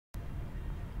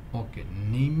Okay,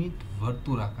 નિયમિત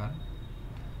વર્તુળાકાર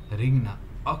રિંગના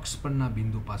અક્ષ પરના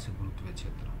બિંદુ પાસે ગુરુત્વીય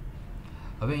ક્ષેત્ર.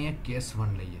 હવે અહીંયા કેસ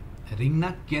 1 લઈએ.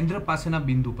 રિંગના કેન્દ્ર પાસેના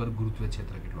બિંદુ પર ગુરુત્વીય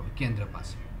ક્ષેત્ર કેટલો હોય? કેન્દ્ર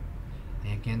પાસે,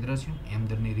 અહીંયા કેન્દ્ર છે, એમ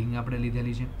દરની રિંગ આપણે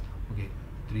લીધેલી છે. ઓકે,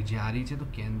 ત્રિજ્યા આરી છે, તો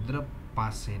કેન્દ્ર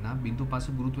પાસેના બિંદુ પાસે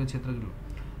ગુરુત્વીય ક્ષેત્ર કેટલું?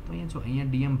 તો અહીંયા જો અહીંયા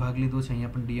ડીએમ ભાગ લીધો છે,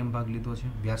 અહીંયા પણ ડીએમ ભાગ લીધો છે,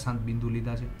 વ્યાસાંત બિંદુ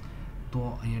લીધા છે. તો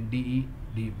અહીંયા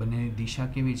ડી બંનેની દિશા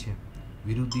કેવી છે?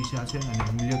 વિરુદ્ધ દિશા છે અને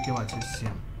મૂલ્ય કેવા છે?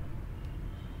 સેમ.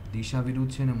 દિશા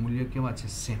વિરુદ્ધ છે અને મૂલ્ય કેવા છે?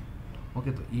 સેમ.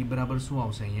 ઓકે, તો ઈ બરાબર શું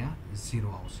આવશે? અહીંયા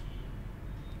 0 આવશે.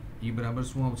 ઈ બરાબર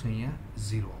શું આવશે? અહીંયા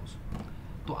 0 આવશે.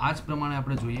 તો આ જ પ્રમાણે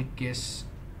આપણે જોઈએ કેસ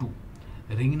 2.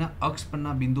 રિંગના અક્ષ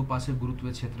પરના બિંદુ પાસે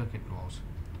ગુરુત્વીય ક્ષેત્ર કેટલું આવશે?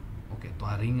 ઓકે, તો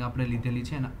આ રિંગ આપણે લીધેલી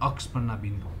છે અને અક્ષ પરના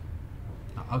બિંદુ,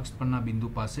 આ અક્ષ પરના બિંદુ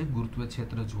પાસે ગુરુત્વીય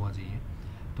ક્ષેત્ર જોવા જઈએ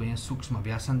તો અહીંયા સૂક્ષ્મ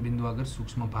વ્યાસાંત બિંદુ આગળ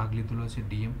સૂક્ષ્મ ભાગ લીધેલો છે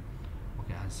ડીએમ.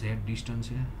 ઓકે, આ ઝેડ ડિસ્ટન્સ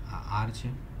છે, આ આર છે,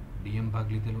 ડીએમ ભાગ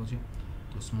લીધેલો છે.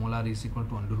 તો small R is equal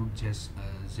to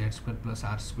 √z² +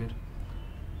 r².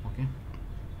 Okay,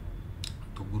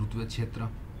 તો ગુરુત્વીય ક્ષેત્ર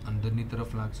અંદરની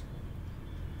તરફ લાગશે.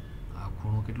 આ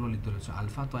ખૂણો કેટલો લીધેલો છે?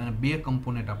 આલ્ફા. તો એના બે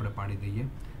કમ્પોનેન્ટ આપણે પાડી દઈએ,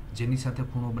 જેની સાથે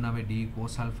ખૂણો બનાવે ડી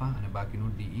કોસ આલ્ફા અને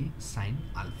બાકીનું ડી સાઇન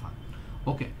આલ્ફા.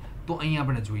 ઓકે, તો અહીં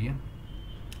આપણે જોઈએ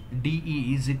ડીઈ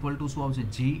ઇઝ ઇક્વલ ટુ શું આવશે?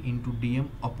 g × dm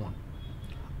upon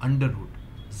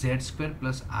 √z² +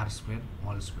 r²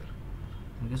 whole square.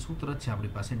 એટલે સૂત્ર છે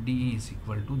આપણી પાસે DE is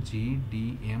equal to g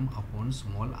dm upon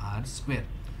small r square.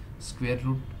 Square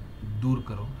root દૂર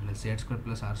કરો એટલે z² +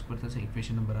 r² થશે.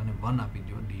 ઇક્વેશન નંબર આને 1 આપી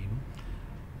દો ડીનું.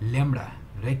 લેમ્બડા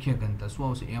રેખીય ઘનતા શું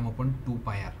આવશે?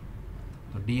 m/2πr.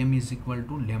 તો dm is equal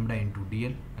to lambda ×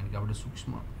 dl, કારણ કે આપણે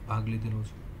સૂક્ષ્મ ભાગ લીધેલો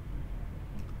છે.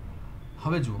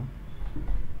 હવે જુઓ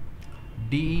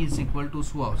ડીઈ ઇઝ ઇક્વલ ટુ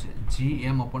શું આવશે?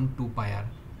 gm/2πr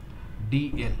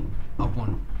dl upon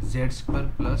z² +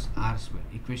 r².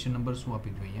 Equation number શું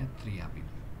આપી દો? અહીંયા 3 આપી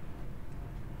દો.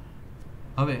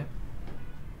 હવે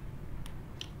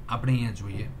આપણે અહીંયા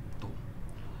જોઈએ તો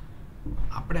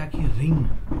આપણે આખી રિંગ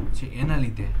છે એના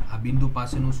લીધે આ બિંદુ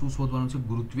પાસેનું શું શોધવાનું છે?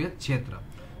 ગુરુત્વીય ક્ષેત્ર.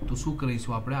 તો શું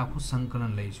કરીશું? આપણે આખું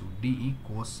સંકલન લઈશું ડીઈ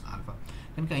કોસ આલ્ફા.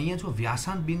 કારણ કે અહીંયા જો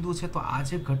વ્યાસાંત બિંદુ છે તો આ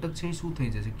જે ઘટક છે એ શું થઈ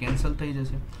જશે? કેન્સલ થઈ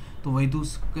જશે. તો વધુ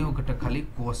કયો ઘટક? ખાલી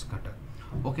કોસ ઘટક.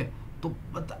 ઓકે, તો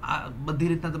આ બધી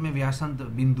રીતના તમે વ્યાસાંત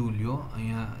બિંદુ લ્યો.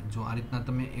 અહીંયા જો આ રીતના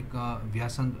તમે એક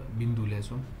વ્યાસાંત બિંદુ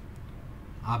લેશો,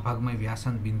 આ ભાગમાં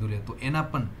વ્યાસાંત બિંદુ લે તો એના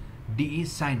પણ ડીઈ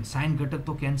સાઇન ઘટક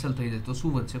તો કેન્સલ થઈ જાય, તો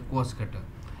શું વધશે? કોસ ઘટક.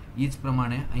 એ જ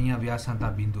પ્રમાણે અહીંયા વ્યાસાંત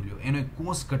આ બિંદુ લ્યો, એનો એક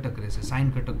કોસ ઘટક રહેશે, સાઇન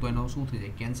ઘટક તો એનો શું થઈ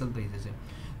જાય? કેન્સલ થઈ જશે.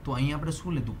 તો અહીંયા આપણે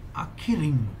શું લીધું? આખી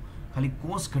રિંગનું ખાલી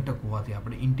કોસ ઘટક હોવાથી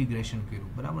આપણે ઇન્ટિગ્રેશન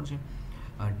કર્યું. બરાબર છે?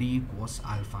 D cos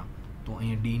alpha. તો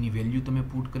અહીંયા ડીની વેલ્યુ તમે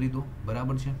પુટ કરી દો.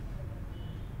 બરાબર છે?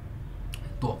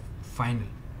 તો ફાઇનલ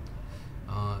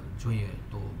જોઈએ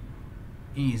તો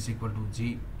E is equal to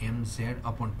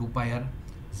gmz/2πr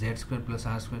z² +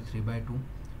 r² 3/2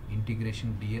 integration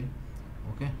dl.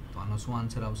 Okay, તો આનો શું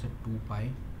આન્સર આવશે? 2πi.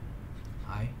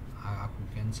 આ આખું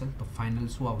કેન્સલ. તો ફાઇનલ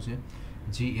શું આવશે?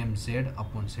 gmz/z² +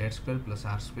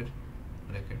 r²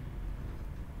 બ્રેકેટ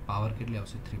પાવર કેટલી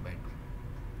આવશે? 3/2.